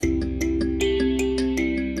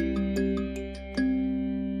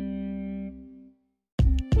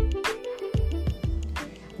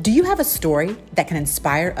Do you have a story that can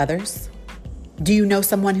inspire others? Do you know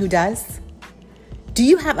someone who does? Do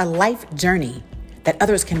you have a life journey that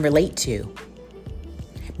others can relate to?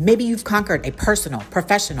 Maybe you've conquered a personal,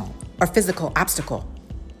 professional, or physical obstacle.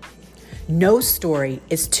 No story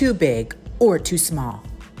is too big or too small.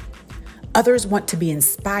 Others want to be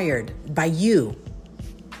inspired by you.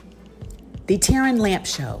 The TERRAN Lamp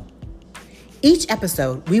Show. Each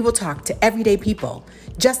episode, we will talk to everyday people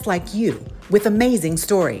just like you with amazing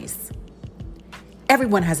stories.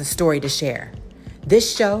 Everyone has a story to share.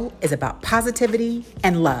 This show is about positivity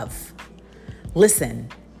and love. Listen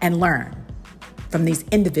and learn from these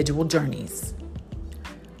individual journeys.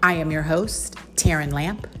 I am your host, TERRAN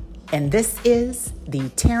Lamp, and this is the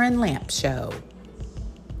TERRAN Lamp Show.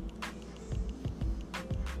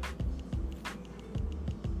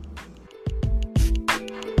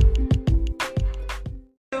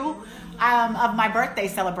 Of my birthday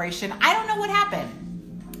celebration. I don't know what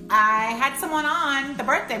happened. I had someone on the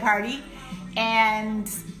birthday party and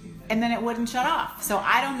then it wouldn't shut off. So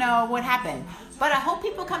I don't know what happened, but I hope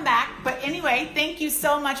people come back. But anyway, thank you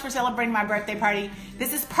so much for celebrating my birthday party.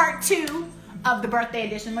 This is part 2 of the birthday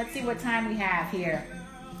edition. Let's see what time we have here.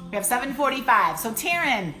 We have 7:45. So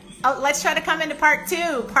TERRAN, let's try to come into part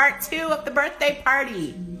 2 of the birthday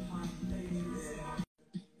party.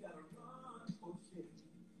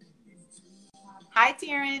 Hi,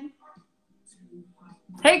 TERRAN.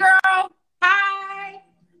 Hey, girl. Hi.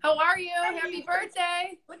 How are you? Happy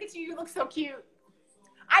birthday. Look at you. You look so cute.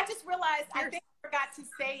 I just realized I think I forgot to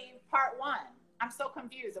save part 1. I'm so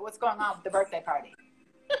confused at what's going on with the birthday party.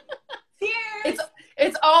 Cheers.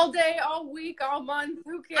 It's all day, all week, all month.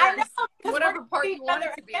 Who cares? I know. Whatever part you want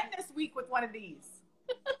it to be. Again this week with one of these.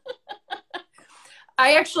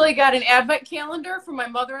 I actually got an advent calendar from my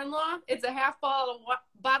mother-in-law. It's a half bottle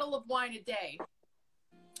of wine a day.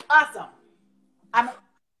 Awesome. I'm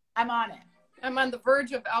on it. I'm on the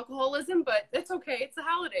verge of alcoholism, but it's okay. It's the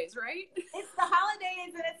holidays, right? It's the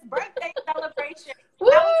holidays and it's birthday celebration.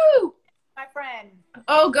 Woo! My friend.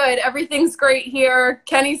 Oh, good. Everything's great here.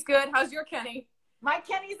 Kenny's good. How's your Kenny? My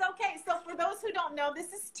Kenny's okay. So for those who don't know,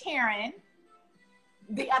 this is TERRAN,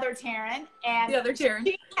 the other TERRAN, and the other TERRAN.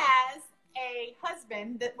 She has a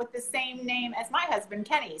husband with the same name as my husband,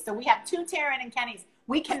 Kenny. So we have 2 TERRAN and Kennys.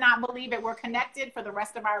 We cannot believe it. We're connected for the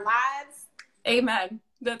rest of our lives. Amen.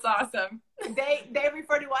 That's awesome. They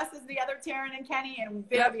refer to us as the other TERRAN and Kenny, and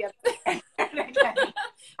they're the other TERRAN and Kenny.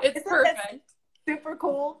 It's perfect. Super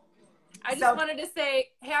cool. I just wanted to say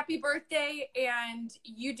happy birthday, and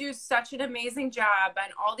you do such an amazing job on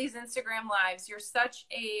all these Instagram lives. You're such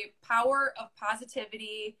a power of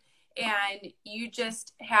positivity, and you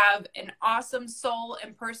just have an awesome soul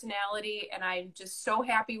and personality, and I'm just so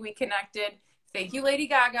happy we connected. Thank you, Lady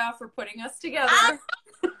Gaga, for putting us together.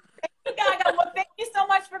 Thank you, Gaga. Well, thank you so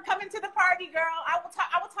much for coming to the party, girl. I will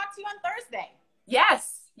talk to you on Thursday.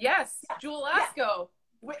 Yes. Jewel Esco.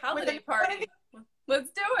 Holiday party.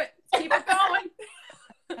 Let's do it. Keep it going.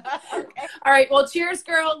 Okay. All right. Well, cheers,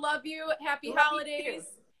 girl. Love you. Happy holidays.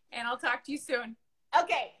 And I'll talk to you soon.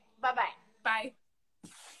 Okay. Bye-bye. Bye.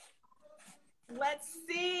 Let's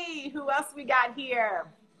see who else we got here.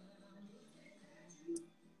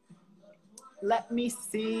 Let me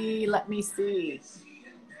see.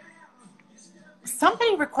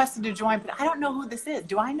 Somebody requested to join, but I don't know who this is.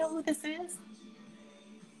 Do I know who this is?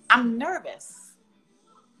 I'm nervous.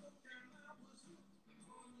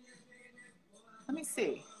 Let me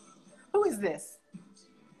see. Who is this?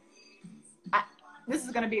 This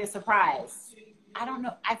is going to be a surprise. I don't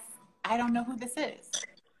know. I don't know who this is.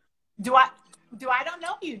 Do I don't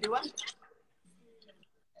know you, do I?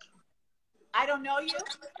 I don't know you?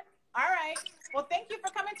 All right. Well, thank you for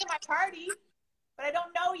coming to my party, but I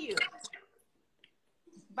don't know you.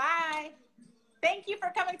 Bye. Thank you for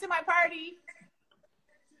coming to my party.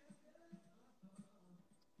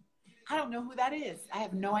 I don't know who that is. I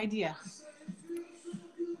have no idea.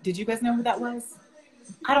 Did you guys know who that was?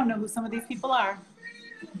 I don't know who some of these people are.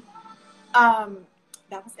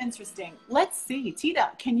 That was interesting. Let's see.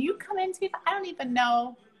 Tita, can you come in, Tita? I don't even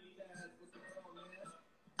know.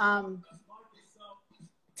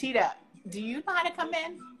 Tita, do you know how to come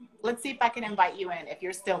in? Let's see if I can invite you in if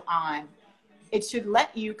you're still on. It should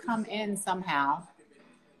let you come in somehow.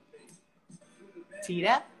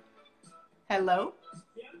 Tita? Hello?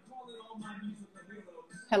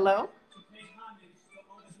 Hello?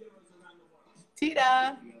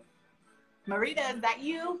 Tita? Marita, is that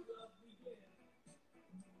you?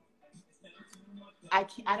 I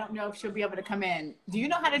don't know if she'll be able to come in. Do you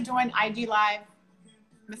know how to join IG Live,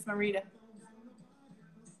 Miss Marita?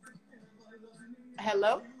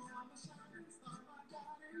 Hello?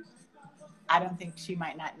 I don't think she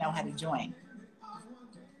might not know how to join.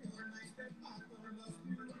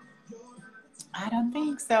 I don't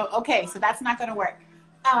think so. Okay, so that's not going to work.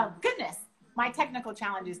 Goodness, my technical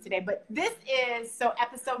challenges today. But this is, so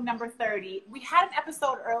episode number 30. We had an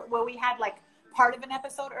episode where we had like part of an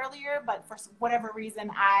episode earlier, but for whatever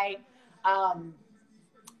reason, I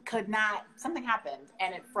could not, something happened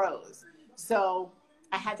and it froze. So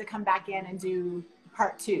I had to come back in and do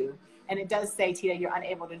part 2. And it does say, Tita, you're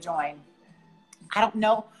unable to join. I don't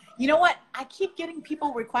know. You know what? I keep getting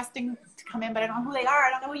people requesting to come in, but I don't know who they are. I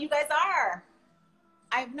don't know who you guys are.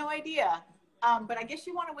 I have no idea. But I guess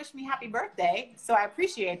you want to wish me happy birthday. So I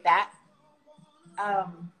appreciate that.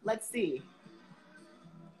 Let's see.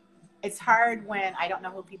 It's hard when I don't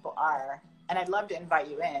know who people are. And I'd love to invite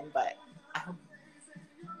you in, but I hope,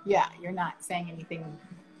 yeah, you're not saying anything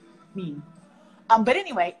mean. But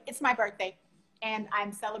anyway, it's my birthday. And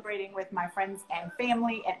I'm celebrating with my friends and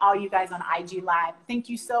family and all you guys on IG Live. Thank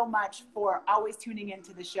you so much for always tuning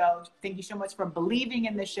into the show. Thank you so much for believing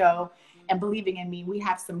in the show and believing in me. We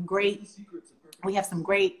have some great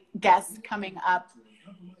guests coming up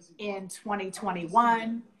in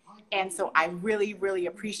 2021. And so I really, really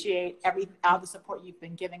appreciate all the support you've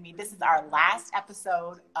been giving me. This is our last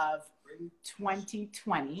episode of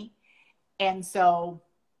 2020. And so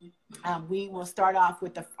we will start off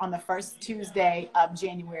with on the first Tuesday of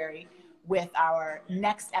January with our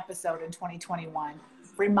next episode in 2021.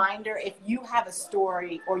 Reminder, if you have a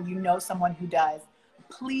story or you know someone who does,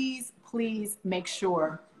 please, please make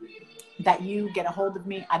sure that you get a hold of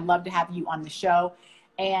me. I'd love to have you on the show.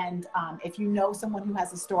 And if you know someone who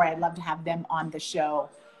has a story, I'd love to have them on the show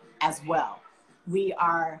as well.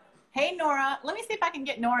 Hey, Nora, let me see if I can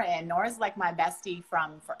get Nora in. Nora's like my bestie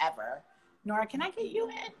from forever. Nora, can I get you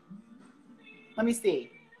in? Let me see.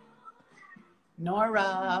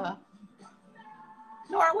 Nora,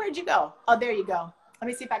 where'd you go? Oh, there you go. Let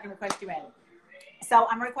me see if I can request you in. So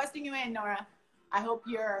I'm requesting you in, Nora. I hope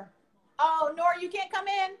oh, Nora, you can't come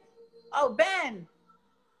in? Oh, Ben.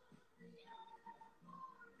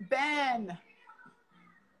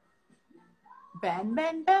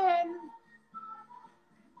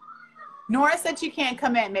 Nora said she can't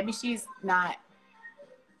come in. Maybe she's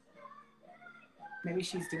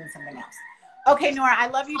doing something else. Okay, Nora, I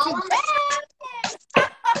love you too.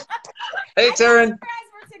 Hey, TERRAN. You guys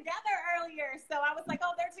were together earlier, so I was like,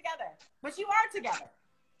 oh, they're together. But you are together.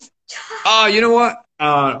 Oh, you know what?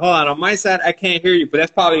 Hold on. On my side, I can't hear you, but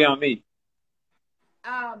that's probably on me.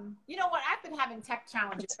 You know what? I've been having tech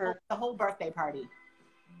challenges for the whole birthday party.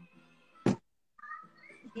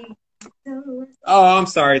 Oh, I'm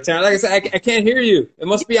sorry, TERRAN. Like I said, I can't hear you. It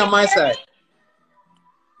must be on my side.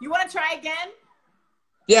 You want to try again?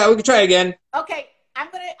 Yeah, we can try again. Okay, I'm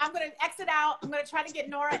gonna exit out. I'm gonna try to get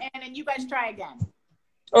Nora in, and you guys try again.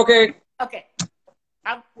 Okay. Okay,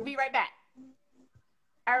 I'll be right back.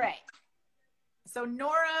 All right. So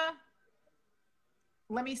Nora,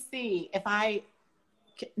 let me see if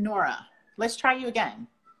Nora, let's try you again.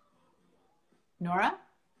 Nora,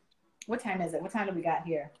 what time is it? What time do we got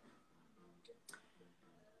here?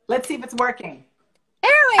 Let's see if it's working.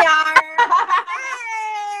 There we are.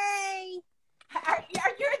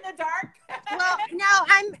 Are you in the dark? Well, no,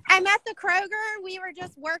 I'm at the Kroger. We were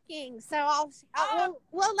just working, so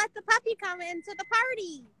we'll let the puppy come into the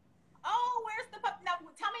party. Oh, where's the puppy? Now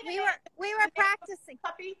tell me We were practicing.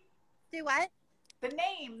 Puppy. Do what? The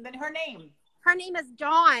name. Then her name. Her name is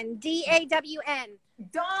Dawn. DAWN.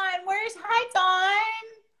 Dawn, hi Dawn.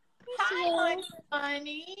 Hi,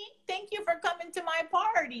 honey. Thank you for coming to my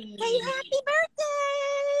party. Hey, happy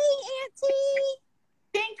birthday, Auntie.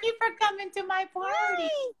 Thank you for coming to my party. Hi.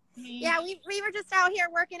 Yeah, we were just out here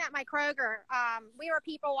working at my Kroger. We were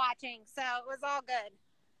people watching, so it was all good.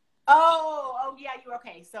 Oh yeah, you were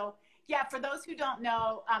okay. So yeah, for those who don't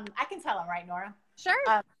know, I can tell them, right, Nora?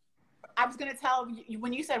 Sure. I was going to tell you,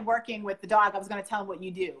 when you said working with the dog, I was going to tell them what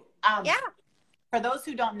you do. Yeah. For those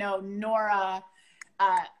who don't know, Nora,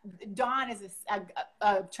 Dawn is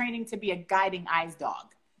a training to be a guiding eyes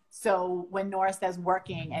dog. So when Nora says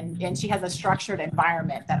working, and she has a structured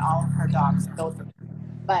environment that all of her dogs go through.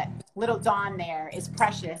 But little Dawn there is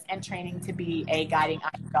precious and training to be a guiding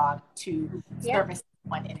eyes dog to service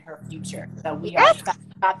someone in her future. So we are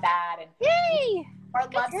excited about that. And yay! Nora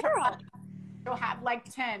loves her. She'll have like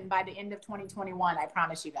 10 by the end of 2021. I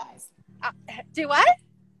promise you guys. Do what?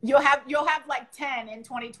 You'll have like 10 in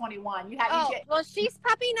 2021. Well, she's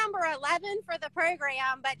puppy number 11 for the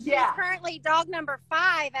program, but she's currently dog number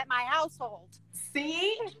 5 at my household.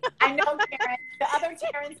 See? I know, Taryn. The other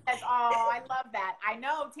Taryn says, oh, I love that. I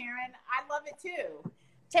know, Taryn. I love it too.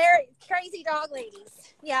 Crazy dog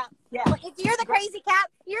ladies. Yeah. Yeah. Well, if you're the crazy cat,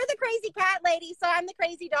 you're the crazy cat lady, so I'm the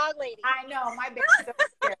crazy dog lady. I know. My baby's over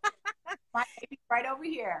here. My baby's right over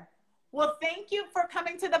here. Well, thank you for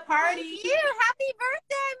coming to the party. Thank you. Happy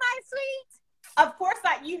birthday, my sweet. Of course,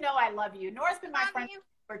 I love you. Nora's been my friend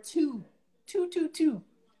for two.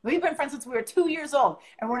 We've been friends since we were 2 years old,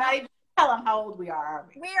 and we're not even telling them how old we are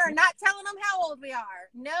we? We are not telling them how old we are.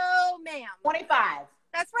 No, ma'am. 25.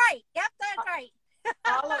 That's right. Yep, that's right.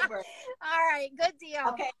 All over. All right. Good deal.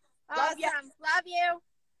 Okay. Awesome. Love you.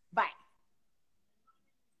 Bye.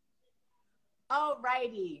 All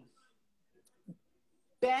righty.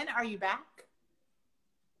 Ben, are you back?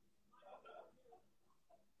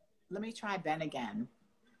 Let me try Ben again.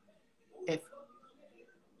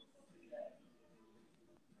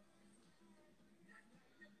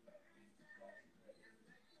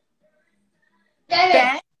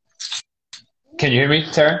 Ben? Can you hear me,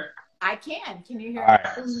 Tara? I can. Can you hear me? All right.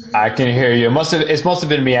 I can hear you. It must have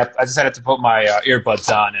been me. I just had to put my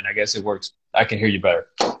earbuds on, and I guess it works. I can hear you better.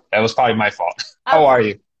 That was probably my fault. How are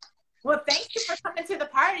you? Well, thank you for coming to the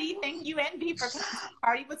party. Thank you, NB, for coming to the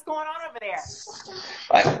party. What's going on over there?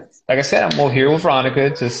 Like I said, I'm here with Veronica,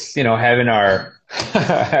 just having our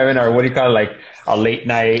what do you call it, like a late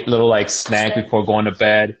night little like snack before going to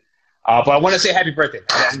bed. But I want to say happy birthday.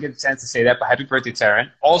 I didn't get a chance to say that, but happy birthday, TERRAN.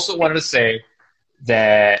 Also wanted to say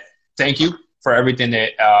that thank you for everything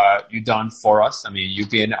that you've done for us. I mean, you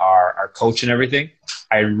being our coach and everything.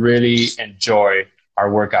 I really enjoy our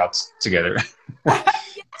workouts together.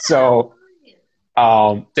 So,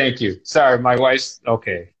 thank you. Sorry, my wife's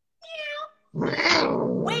okay.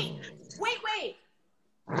 Wait.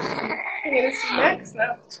 It's next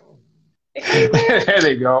up. There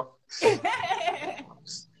they go.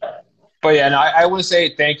 But yeah, no, I want to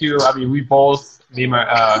say thank you. I mean, we both, me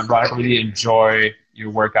and Veronica, really enjoy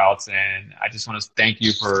your workouts, and I just want to thank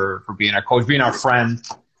you for being our coach, being our friend,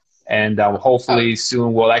 and hopefully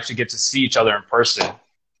soon we'll actually get to see each other in person.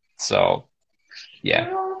 So, yeah.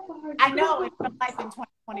 I know it's been life in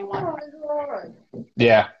 2021.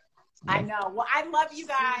 Yeah. I know. Well, I love you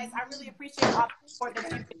guys. I really appreciate all the support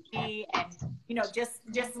that you give me, and just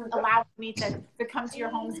allowing me to come to your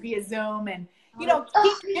homes via Zoom, and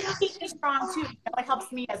keep me strong too. It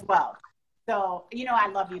helps me as well. So I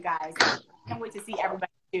love you guys. I can't wait to see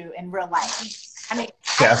everybody too in real life. I mean,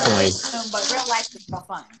 definitely. Zoom, but real life is so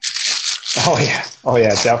fun. Oh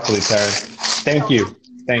yeah, definitely, Tara. Thank you.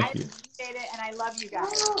 I appreciate it, and I love you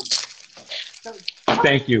guys. So,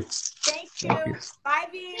 thank you. Thank you. Bye,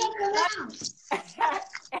 V.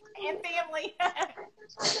 And family.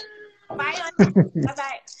 Bye, honey.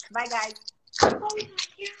 Bye-bye. Bye, guys.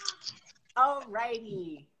 All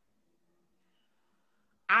righty.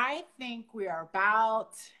 I think we are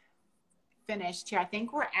about finished here. I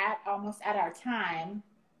think we're almost at our time.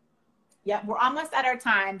 Yeah, we're almost at our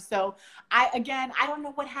time. So I don't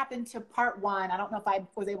know what happened to part one. I don't know if I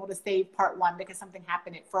was able to save part one because something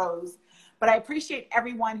happened, it froze. But I appreciate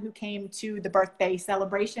everyone who came to the birthday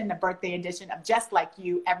celebration, the birthday edition of Just Like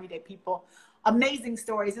You, Everyday People. Amazing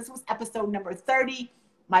stories. This was episode number 30,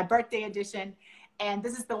 my birthday edition. And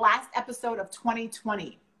this is the last episode of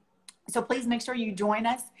 2020. So please make sure you join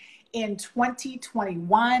us in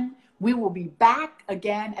 2021. We will be back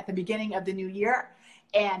again at the beginning of the new year.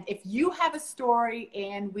 And if you have a story,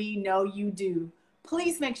 and we know you do,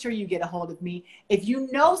 please make sure you get a hold of me. If you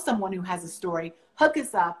know someone who has a story, hook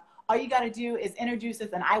us up. All you got to do is introduce us,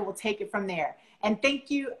 and I will take it from there. And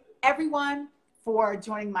thank you, everyone, for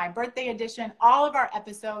joining my birthday edition. All of our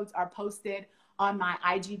episodes are posted on my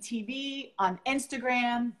IGTV, on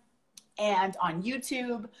Instagram, and on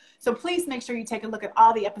YouTube. So please make sure you take a look at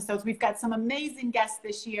all the episodes. We've got some amazing guests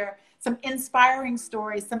this year, some inspiring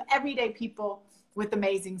stories, some everyday people with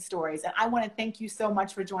amazing stories. And I want to thank you so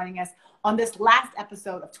much for joining us on this last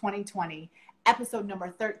episode of 2020, episode number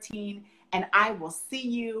 13. And I will see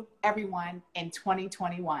you, everyone, in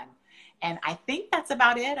 2021. And I think that's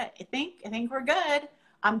about it. I think we're good.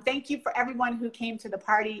 Thank you for everyone who came to the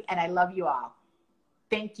party, and I love you all.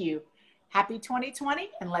 Thank you. Happy 2020,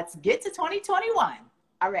 and let's get to 2021.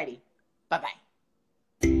 Alrighty. Bye-bye.